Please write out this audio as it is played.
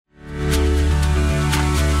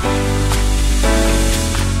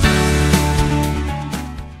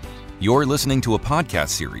You're listening to a podcast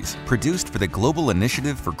series produced for the Global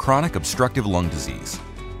Initiative for Chronic Obstructive Lung Disease.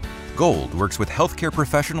 GOLD works with healthcare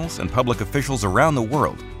professionals and public officials around the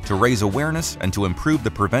world to raise awareness and to improve the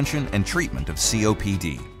prevention and treatment of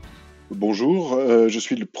COPD. Bonjour, je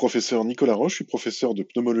suis le professeur Nicolas Roche, je suis professeur de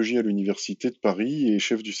pneumologie à l'Université de Paris et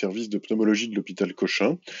chef du service de pneumologie de l'hôpital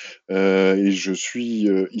Cochin. Et je suis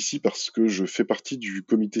ici parce que je fais partie du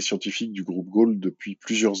comité scientifique du groupe GOLD depuis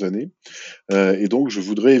plusieurs années. Et donc je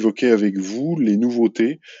voudrais évoquer avec vous les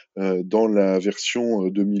nouveautés dans la version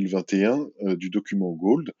 2021 du document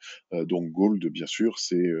GOLD. Donc GOLD, bien sûr,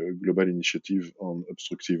 c'est Global Initiative on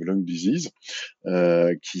Obstructive Lung Disease,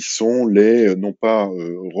 qui sont les, non pas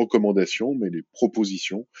recommandations, mais les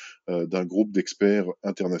propositions d'un groupe d'experts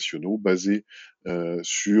internationaux basés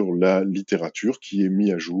sur la littérature qui est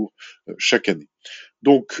mis à jour chaque année.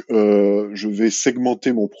 Donc, je vais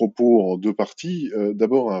segmenter mon propos en deux parties.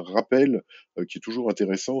 D'abord, un rappel qui est toujours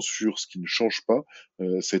intéressant sur ce qui ne change pas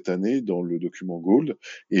cette année dans le document GOLD,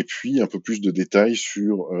 et puis un peu plus de détails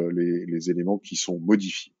sur les éléments qui sont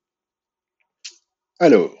modifiés.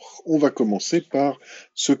 Alors, on va commencer par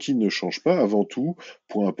ce qui ne change pas. Avant tout,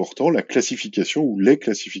 point important, la classification ou les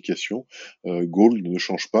classifications. GOLD ne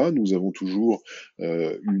change pas. Nous avons toujours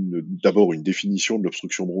d'abord une définition de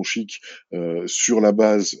l'obstruction bronchique sur la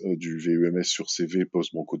base du VEMS sur CV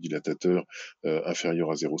post-bronchodilatateur inférieur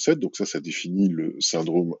à 0,7. Donc ça définit le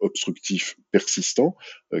syndrome obstructif persistant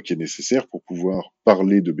qui est nécessaire pour pouvoir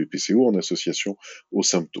parler de BPCO en association aux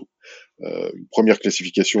symptômes. Une première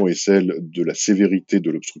classification est celle de la sévérité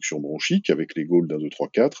de l'obstruction bronchique avec les GOLD 1, 2, 3,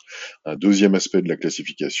 4. Un deuxième aspect de la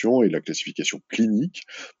classification est la classification clinique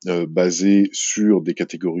basée sur des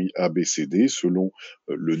catégories A, B, C, D selon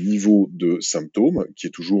le niveau de symptômes qui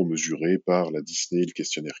est toujours mesuré par la dyspnée, le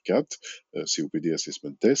questionnaire CAT, COPD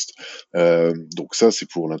Assessment Test. Donc ça, c'est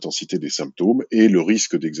pour l'intensité des symptômes et le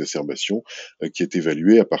risque d'exacerbation qui est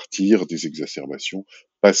évalué à partir des exacerbations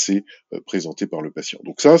passées présentées par le patient.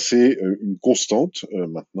 Donc ça, c'est une constante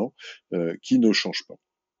maintenant qui ne change pas.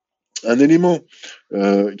 Un élément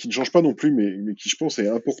qui ne change pas non plus, mais qui je pense est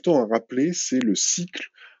important à rappeler, c'est le cycle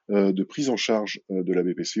de prise en charge de la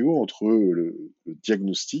BPCO entre le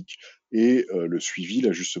diagnostic et le suivi,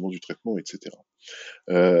 l'ajustement du traitement, etc.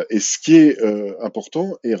 Et ce qui est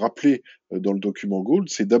important et rappelé dans le document GOLD,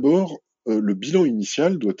 c'est d'abord le bilan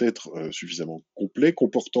initial doit être suffisamment complet,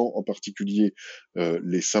 comportant en particulier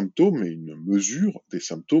les symptômes et une mesure des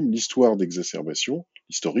symptômes, l'histoire d'exacerbation,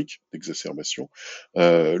 historique d'exacerbation,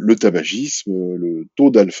 le tabagisme, le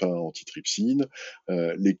taux d'alpha-antitrypsine,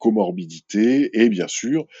 les comorbidités et bien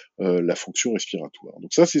sûr la fonction respiratoire.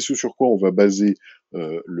 Donc ça, c'est ce sur quoi on va baser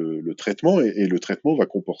le traitement et le traitement va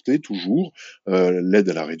comporter toujours l'aide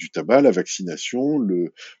à l'arrêt du tabac, la vaccination,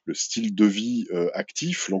 le style de vie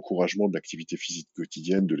actif, l'encouragement de l'activité physique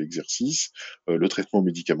quotidienne, de l'exercice, le traitement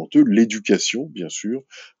médicamenteux, l'éducation, bien sûr,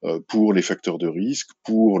 pour les facteurs de risque,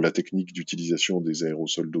 pour la technique d'utilisation des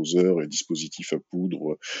aérosols doseurs et dispositifs à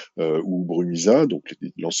poudre ou Brumisa, donc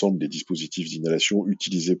l'ensemble des dispositifs d'inhalation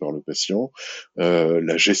utilisés par le patient,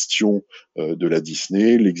 la gestion de la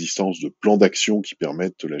dyspnée, l'existence de plans d'action qui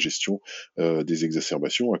permettent la gestion des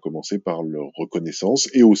exacerbations, à commencer par leur reconnaissance,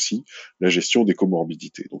 et aussi la gestion des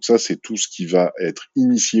comorbidités. Donc ça, c'est tout ce qui va être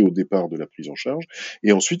initié au départ de la prise en charge.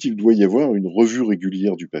 Et ensuite, il doit y avoir une revue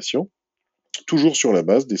régulière du patient, toujours sur la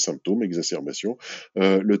base des symptômes, exacerbations,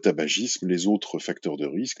 le tabagisme, les autres facteurs de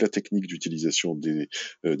risque, la technique d'utilisation des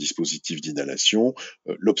dispositifs d'inhalation,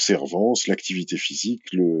 l'observance, l'activité physique,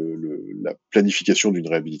 la planification d'une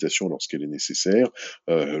réhabilitation lorsqu'elle est nécessaire,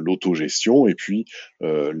 l'autogestion, et puis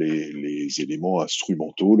les éléments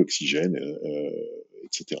instrumentaux, l'oxygène,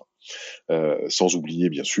 etc. Sans oublier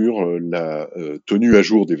bien sûr la tenue à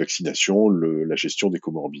jour des vaccinations, la gestion des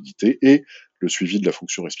comorbidités et le suivi de la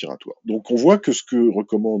fonction respiratoire. Donc on voit que ce que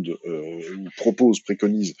recommande, ou propose,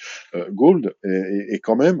 préconise GOLD est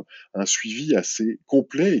quand même un suivi assez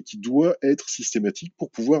complet et qui doit être systématique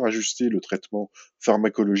pour pouvoir ajuster le traitement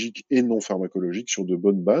pharmacologique et non pharmacologique sur de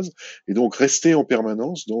bonnes bases, et donc rester en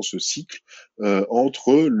permanence dans ce cycle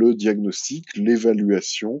entre le diagnostic,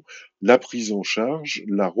 l'évaluation, la prise en charge,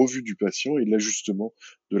 la revue du patient et l'ajustement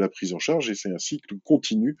de la prise en charge, et c'est un cycle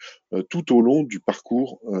continu tout au long du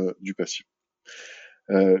parcours du patient.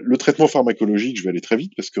 Le traitement pharmacologique, je vais aller très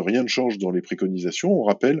vite parce que rien ne change dans les préconisations. On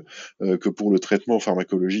rappelle que pour le traitement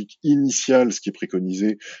pharmacologique initial, ce qui est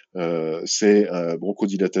préconisé, c'est un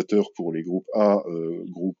bronchodilatateur pour les groupes A,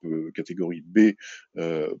 groupe catégorie B,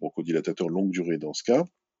 bronchodilatateur longue durée dans ce cas.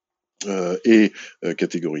 et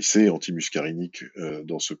catégorie C, antimuscarinique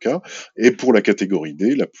dans ce cas. Et pour la catégorie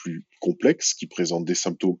D, la plus complexe, qui présente des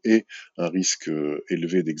symptômes et un risque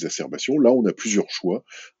élevé d'exacerbation, là on a plusieurs choix,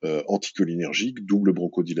 anticholinergique, double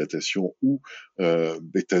bronchodilatation ou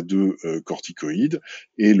bêta-2 corticoïde.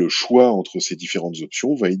 Et le choix entre ces différentes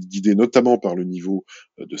options va être guidé notamment par le niveau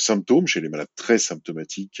de symptômes. Chez les malades très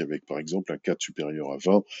symptomatiques, avec par exemple un 4 supérieur à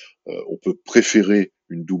 20, on peut préférer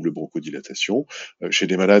une double bronchodilatation. Chez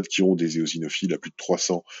des malades qui ont des éosinophiles à plus de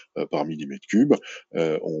 300 par millimètre cube,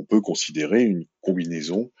 on peut considérer une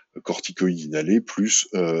combinaison corticoïde inhalé plus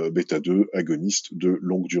bêta-2 agoniste de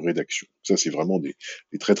longue durée d'action. Ça, c'est vraiment des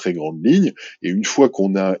très très grandes lignes. Et une fois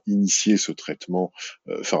qu'on a initié ce traitement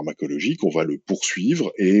pharmacologique, on va le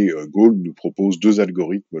poursuivre et Gold nous propose deux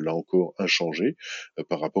algorithmes, là encore inchangés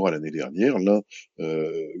par rapport à l'année dernière. L'un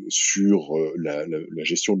sur la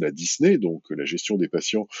gestion de la dyspnée, donc la gestion des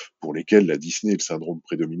patients pour lesquels la dyspnée est le syndrome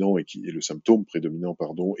prédominant et qui est le symptôme prédominant,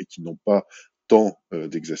 pardon, et qui n'ont pas tant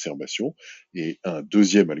d'exacerbation, et un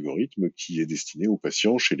deuxième algorithme qui est destiné aux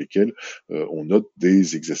patients chez lesquels on note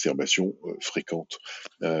des exacerbations fréquentes.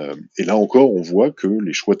 Et là encore, on voit que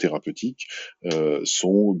les choix thérapeutiques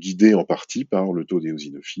sont guidés en partie par le taux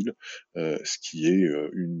d'éosinophiles, ce qui est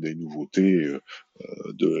une des nouveautés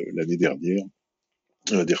de l'année dernière,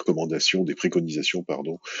 des recommandations, des préconisations,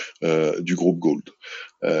 pardon, du groupe Gold.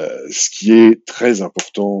 Ce qui est très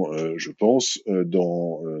important, je pense,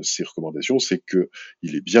 dans ces recommandations, c'est que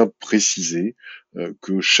il est bien précisé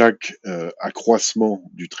que chaque accroissement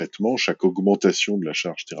du traitement, chaque augmentation de la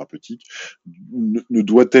charge thérapeutique ne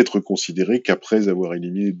doit être considéré qu'après avoir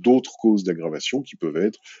éliminé d'autres causes d'aggravation qui peuvent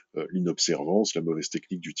être l'inobservance, la mauvaise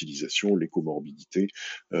technique d'utilisation, les comorbidités,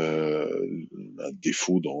 un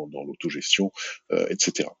défaut dans l'autogestion,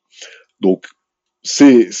 etc. Donc,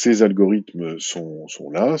 ces algorithmes sont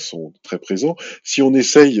là, sont très présents. Si on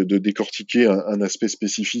essaye de décortiquer un aspect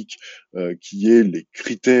spécifique qui est les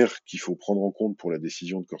critères qu'il faut prendre en compte pour la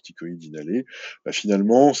décision de corticoïdes inhalés, bah,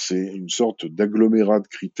 finalement, c'est une sorte d'agglomérat de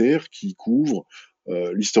critères qui couvre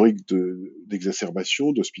l'historique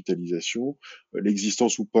d'exacerbation, d'hospitalisation,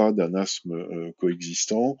 l'existence ou pas d'un asthme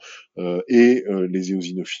coexistant et les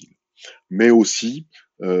éosinophiles. Mais aussi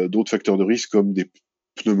d'autres facteurs de risque comme des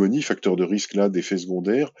pneumonie, facteur de risque là d'effets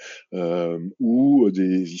secondaires, ou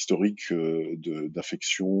des historiques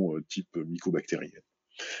d'infections type mycobactérienne.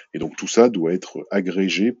 Et donc tout ça doit être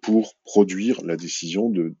agrégé pour produire la décision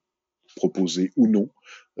de proposer ou non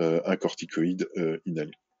un corticoïde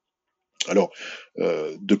inhalé. Alors,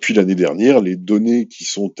 depuis l'année dernière, les données qui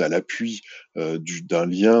sont à l'appui d'un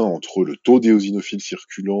lien entre le taux d'éosinophiles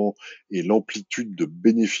circulant et l'amplitude de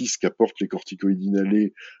bénéfices qu'apportent les corticoïdes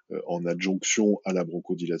inhalés en adjonction à la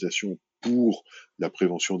bronchodilatation pour la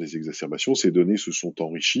prévention des exacerbations, ces données se sont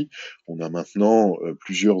enrichies. On a maintenant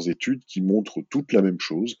plusieurs études qui montrent toute la même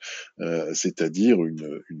chose, c'est-à-dire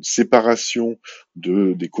une séparation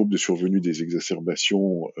des courbes de survenue des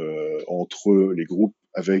exacerbations entre les groupes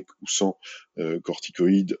avec ou sans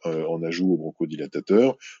corticoïdes en ajout au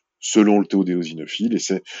bronchodilatateur, selon le taux d'éosinophiles,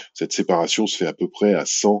 et cette séparation se fait à peu près à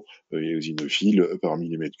 100 éosinophiles par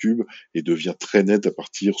millimètre cube et devient très nette à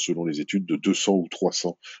partir, selon les études, de 200 ou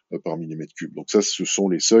 300 par millimètre cube. Donc ça, ce sont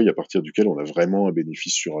les seuils à partir duquel on a vraiment un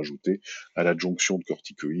bénéfice surajouté à l'adjonction de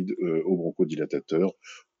corticoïdes au bronchodilatateur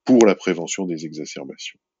pour la prévention des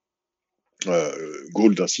exacerbations.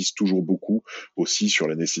 Gold insiste toujours beaucoup aussi sur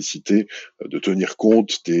la nécessité de tenir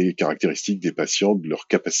compte des caractéristiques des patients, de leur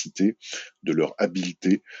capacité, de leur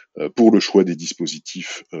habileté pour le choix des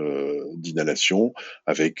dispositifs d'inhalation,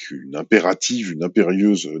 avec une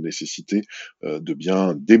impérieuse nécessité de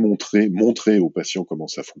bien montrer au patient comment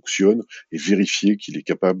ça fonctionne et vérifier qu'il est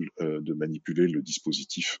capable de manipuler le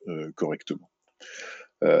dispositif correctement.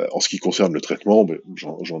 En ce qui concerne le traitement,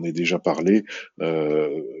 j'en ai déjà parlé,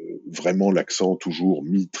 vraiment l'accent toujours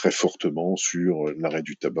mis très fortement sur l'arrêt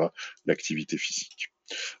du tabac, l'activité physique.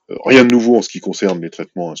 Rien de nouveau en ce qui concerne les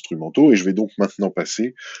traitements instrumentaux, et je vais donc maintenant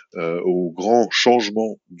passer au grand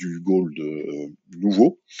changement du Gold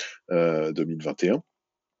nouveau 2021.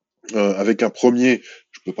 Avec un premier,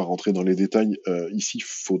 je ne peux pas rentrer dans les détails ici,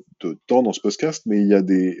 faute de temps dans ce podcast, mais il y a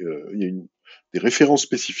des références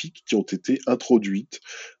spécifiques qui ont été introduites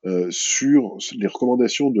sur les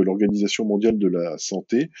recommandations de l'Organisation mondiale de la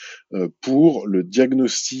santé pour le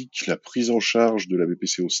diagnostic, la prise en charge de la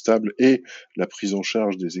BPCO stable et la prise en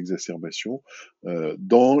charge des exacerbations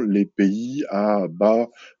dans les pays à bas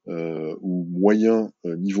ou moyen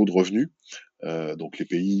niveau de revenu, donc les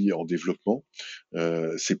pays en développement.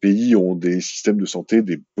 Ces pays ont des systèmes de santé,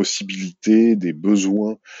 des possibilités, des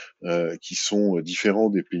besoins qui sont différents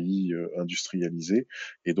des pays industrialisés,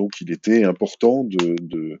 et donc il était important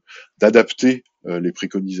d'adapter les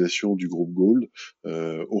préconisations du groupe Gold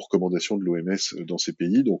aux recommandations de l'OMS dans ces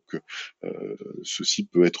pays. Donc ceci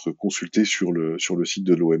peut être consulté sur le site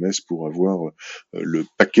de l'OMS pour avoir le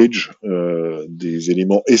package des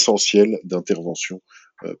éléments essentiels d'intervention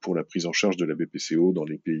pour la prise en charge de la BPCO dans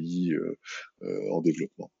les pays en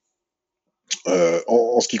développement.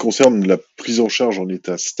 En ce qui concerne la prise en charge en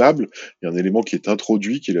état stable, il y a un élément qui est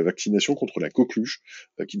introduit, qui est la vaccination contre la coqueluche,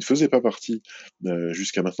 qui ne faisait pas partie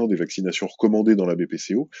jusqu'à maintenant des vaccinations recommandées dans la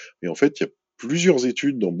BPCO. Et en fait, il y a plusieurs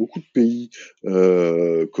études dans beaucoup de pays,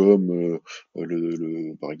 comme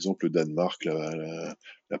par exemple le Danemark,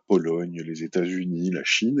 la Pologne, les États-Unis, la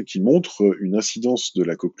Chine, qui montrent une incidence de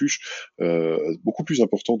la coqueluche beaucoup plus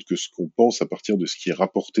importante que ce qu'on pense à partir de ce qui est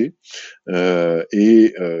rapporté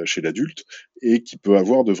chez l'adulte, et qui peut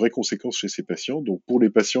avoir de vraies conséquences chez ces patients. Donc pour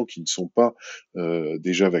les patients qui ne sont pas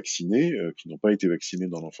déjà vaccinés, qui n'ont pas été vaccinés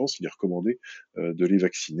dans l'enfance, il est recommandé de les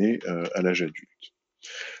vacciner à l'âge adulte.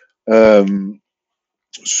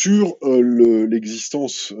 Sur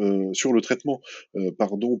l'existence, sur le traitement,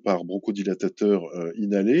 par bronchodilatateur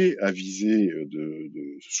inhalé à visée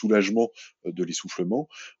de soulagement de l'essoufflement,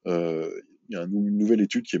 il y a une nouvelle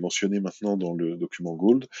étude qui est mentionnée maintenant dans le document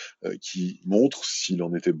Gold, qui montre, s'il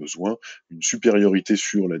en était besoin, une supériorité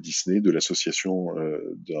sur la dyspnée de l'association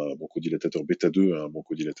d'un bronchodilatateur bêta-2 à un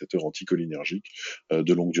bronchodilatateur anticholinergique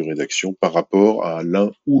de longue durée d'action par rapport à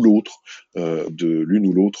l'une ou l'autre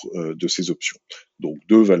de ces options. Donc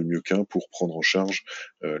 2 valent mieux qu'1 pour prendre en charge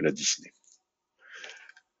la dyspnée.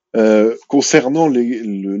 Concernant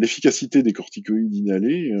l'efficacité des corticoïdes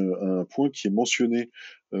inhalés, un point qui est mentionné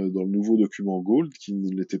dans le nouveau document Gold, qui ne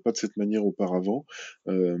l'était pas de cette manière auparavant,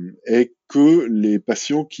 est que les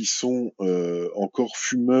patients qui sont encore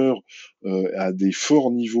fumeurs à des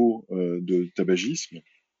forts niveaux de tabagisme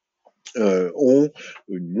ont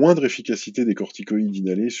une moindre efficacité des corticoïdes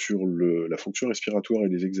inhalés sur la fonction respiratoire et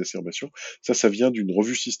les exacerbations. Ça vient d'une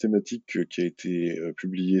revue systématique qui a été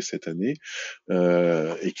publiée cette année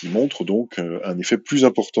et qui montre donc un effet plus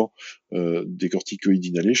important des corticoïdes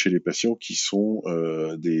inhalés chez les patients qui sont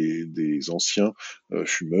des anciens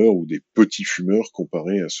fumeurs ou des petits fumeurs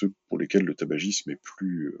comparés à ceux pour lesquels le tabagisme est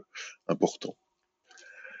plus important.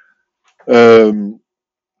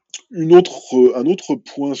 Un autre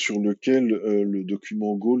point sur lequel le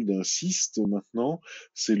document Gold insiste maintenant,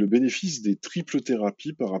 c'est le bénéfice des triples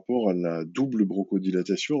thérapies par rapport à la double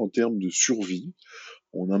bronchodilatation en termes de survie.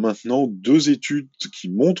 On a maintenant 2 études qui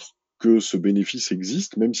montrent que ce bénéfice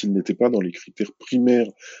existe, même s'il n'était pas dans les critères primaires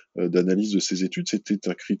d'analyse de ces études. C'était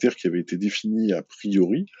un critère qui avait été défini a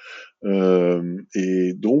priori,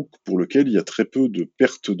 et donc pour lequel il y a très peu de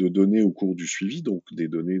pertes de données au cours du suivi, donc des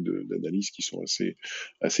données d'analyse qui sont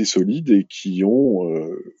assez solides et qui ont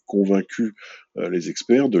convaincu les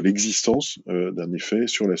experts de l'existence d'un effet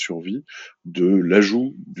sur la survie de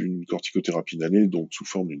l'ajout d'une corticothérapie inhalée, donc sous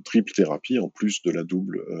forme d'une triple thérapie, en plus de la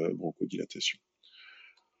double bronchodilatation.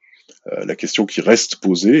 La question qui reste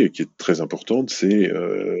posée et qui est très importante, c'est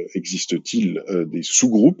existe-t-il des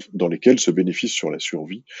sous-groupes dans lesquels ce bénéfice sur la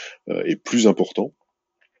survie est plus important,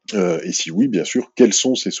 et si oui, bien sûr, quels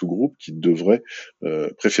sont ces sous-groupes qui devraient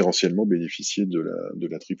préférentiellement bénéficier de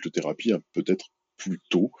la triple thérapie peut-être plus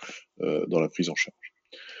tôt dans la prise en charge.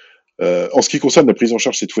 En ce qui concerne la prise en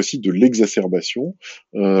charge cette fois-ci de l'exacerbation,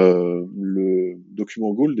 le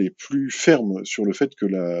document Gold est plus ferme sur le fait que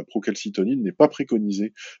la procalcitonine n'est pas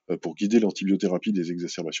préconisée pour guider l'antibiothérapie des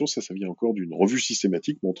exacerbations. Ça vient encore d'une revue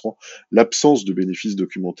systématique montrant l'absence de bénéfices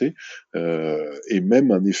documentés et même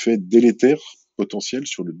un effet délétère potentiel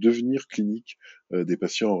sur le devenir clinique des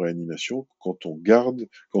patients en réanimation quand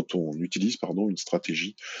on utilise une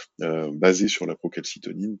stratégie basée sur la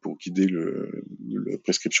procalcitonine pour guider la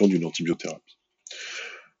prescription d'une antibiothérapie.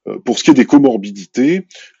 Pour ce qui est des comorbidités,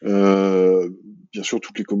 bien sûr,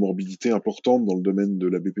 toutes les comorbidités importantes dans le domaine de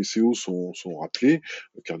la BPCO sont rappelées,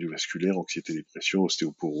 cardiovasculaire, anxiété, dépression,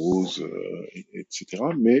 ostéoporose, etc.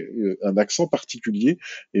 Mais un accent particulier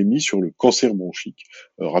est mis sur le cancer bronchique,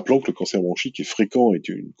 rappelant que le cancer bronchique est fréquent et est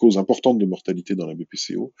une cause importante de mortalité dans la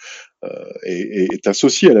BPCO, est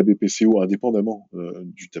associé à la BPCO indépendamment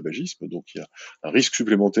du tabagisme, donc il y a un risque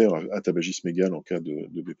supplémentaire à tabagisme égal en cas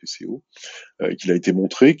de BPCO, qu'il a été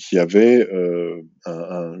montré qu'il y avait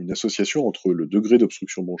une association entre le degré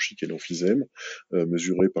d'obstruction bronchique et l'emphysème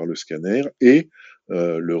mesuré par le scanner et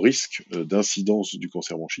le risque d'incidence du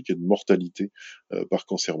cancer bronchique et de mortalité par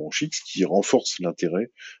cancer bronchique, ce qui renforce l'intérêt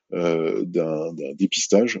d'un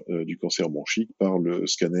dépistage du cancer bronchique par le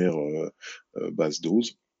scanner basse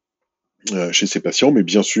dose chez ces patients, mais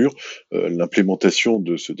bien sûr, l'implémentation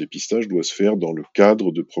de ce dépistage doit se faire dans le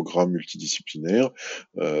cadre de programmes multidisciplinaires,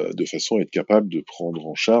 de façon à être capable de prendre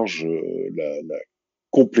en charge la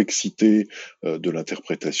complexité de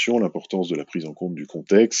l'interprétation, l'importance de la prise en compte du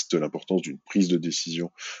contexte, l'importance d'une prise de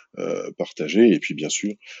décision partagée, et puis bien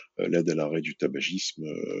sûr l'aide à l'arrêt du tabagisme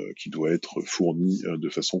qui doit être fournie de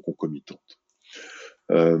façon concomitante.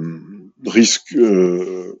 Un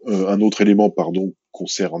autre élément,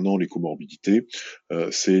 concernant les comorbidités,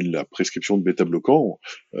 c'est la prescription de bêta-bloquants.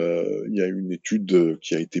 Il y a une étude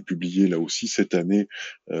qui a été publiée là aussi cette année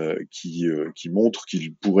qui montre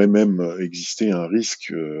qu'il pourrait même exister un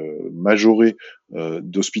risque majoré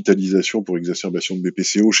d'hospitalisation pour exacerbation de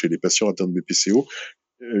BPCO chez les patients atteints de BPCO,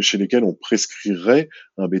 chez lesquels on prescrirait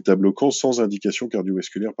un bêta-bloquant sans indication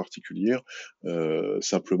cardiovasculaire particulière,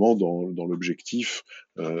 simplement dans l'objectif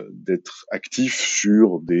d'être actif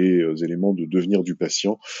sur des éléments de devenir du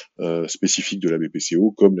patient spécifiques de la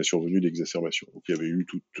BPCO, comme la survenue d'exacerbation. Donc il y avait eu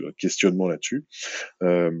tout un questionnement là-dessus.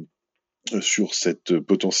 Sur cet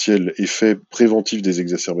potentiel effet préventif des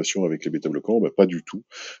exacerbations avec les bêta-bloquants, pas du tout,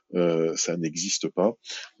 ça n'existe pas,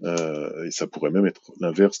 et ça pourrait même être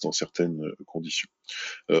l'inverse dans certaines conditions.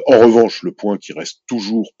 En revanche, le point qui reste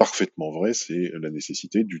toujours parfaitement vrai, c'est la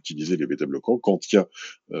nécessité d'utiliser les bêta-bloquants quand il y a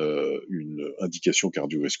une indication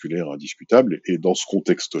cardiovasculaire indiscutable, et dans ce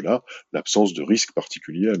contexte-là, l'absence de risque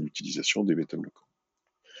particulier à l'utilisation des bêta-bloquants.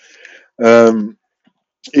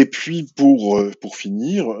 Et puis pour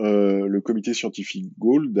finir, le comité scientifique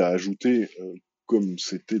Gold a ajouté, comme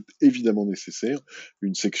c'était évidemment nécessaire,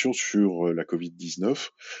 une section sur la Covid-19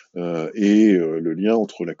 et le lien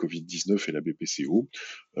entre la Covid-19 et la BPCO,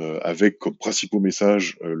 avec comme principaux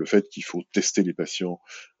messages le fait qu'il faut tester les patients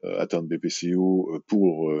atteints de BPCO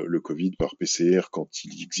pour le Covid par PCR quand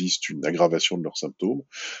il existe une aggravation de leurs symptômes,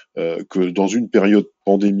 que dans une période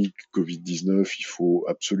pandémique Covid-19, il faut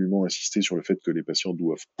absolument insister sur le fait que les patients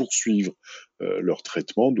doivent poursuivre leur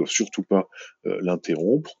traitement, doivent surtout pas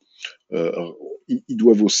l'interrompre. Ils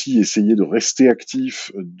doivent aussi essayer de rester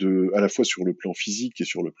actifs à la fois sur le plan physique et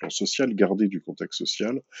sur le plan social, garder du contact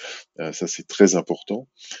social. Ça, c'est très important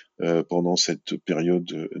pendant cette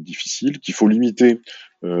période difficile, qu'il faut limiter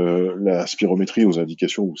la spirométrie aux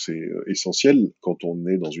indications où c'est essentiel, quand on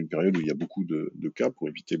est dans une période où il y a beaucoup de cas pour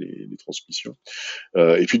éviter les transmissions.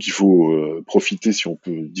 Et puis qu'il faut profiter, si on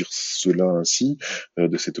peut dire cela ainsi,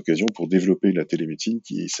 de cette occasion pour développer la télémédecine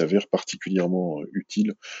qui s'avère particulièrement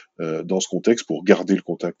utile dans ce contexte pour garder le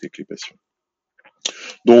contact avec les patients.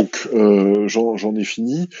 Donc, j'en ai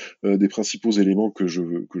fini des principaux éléments que je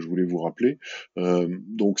voulais vous rappeler.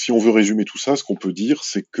 Donc, si on veut résumer tout ça, ce qu'on peut dire,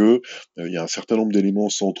 c'est que il y a un certain nombre d'éléments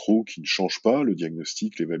centraux qui ne changent pas: le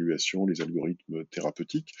diagnostic, l'évaluation, les algorithmes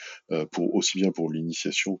thérapeutiques, aussi bien pour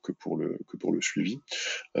l'initiation que pour le suivi.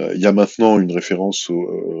 Il y a maintenant une référence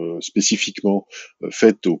spécifiquement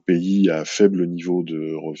faite aux pays à faible niveau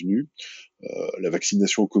de revenus. La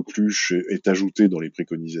vaccination aux coqueluches est ajoutée dans les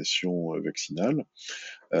préconisations vaccinales.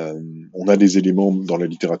 On a des éléments dans la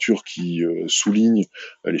littérature qui soulignent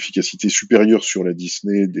l'efficacité supérieure sur la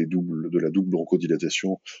dyspnée de la double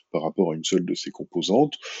bronchodilatation par rapport à une seule de ses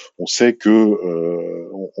composantes. On sait que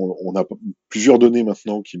on a plusieurs données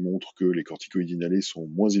maintenant qui montrent que les corticoïdes inhalés sont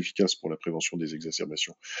moins efficaces pour la prévention des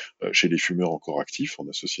exacerbations chez les fumeurs encore actifs, en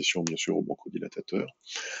association bien sûr aux bronchodilatateurs.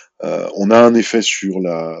 On a un effet sur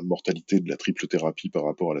la mortalité de la triple thérapie par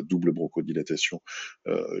rapport à la double bronchodilatation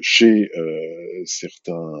chez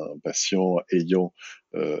certains patients ayant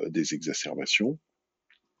des exacerbations.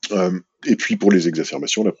 Et puis pour les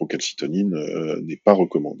exacerbations, la procalcitonine n'est pas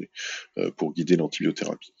recommandée pour guider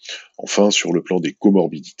l'antibiothérapie. Enfin, sur le plan des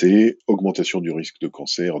comorbidités, augmentation du risque de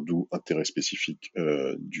cancer, d'où intérêt spécifique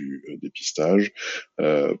du dépistage.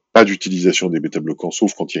 Pas d'utilisation des bêta-bloquants,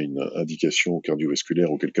 sauf quand il y a une indication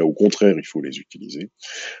cardiovasculaire, auquel cas, au contraire, il faut les utiliser.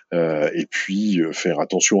 Et puis, faire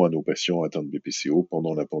attention à nos patients atteints de BPCO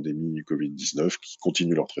pendant la pandémie Covid-19, qui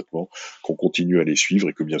continuent leur traitement, qu'on continue à les suivre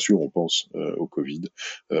et que, bien sûr, on pense au Covid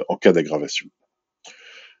en cas d'aggravation.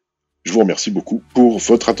 Je vous remercie beaucoup pour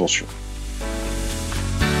votre attention.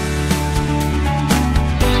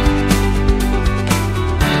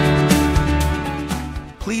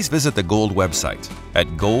 Please please visit the GOLD website at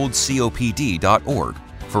goldcopd.org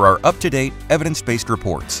for our up-to-date, evidence-based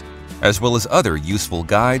reports, as well as other useful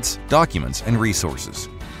guides, documents, and resources.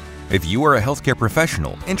 If you are a healthcare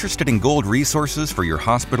professional interested in GOLD resources for your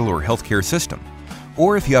hospital or healthcare system,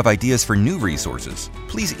 or if you have ideas for new resources,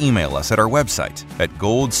 please email us at our website at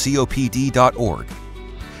goldcopd.org.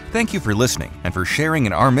 Thank you for listening and for sharing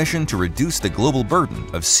in our mission to reduce the global burden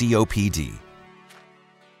of COPD.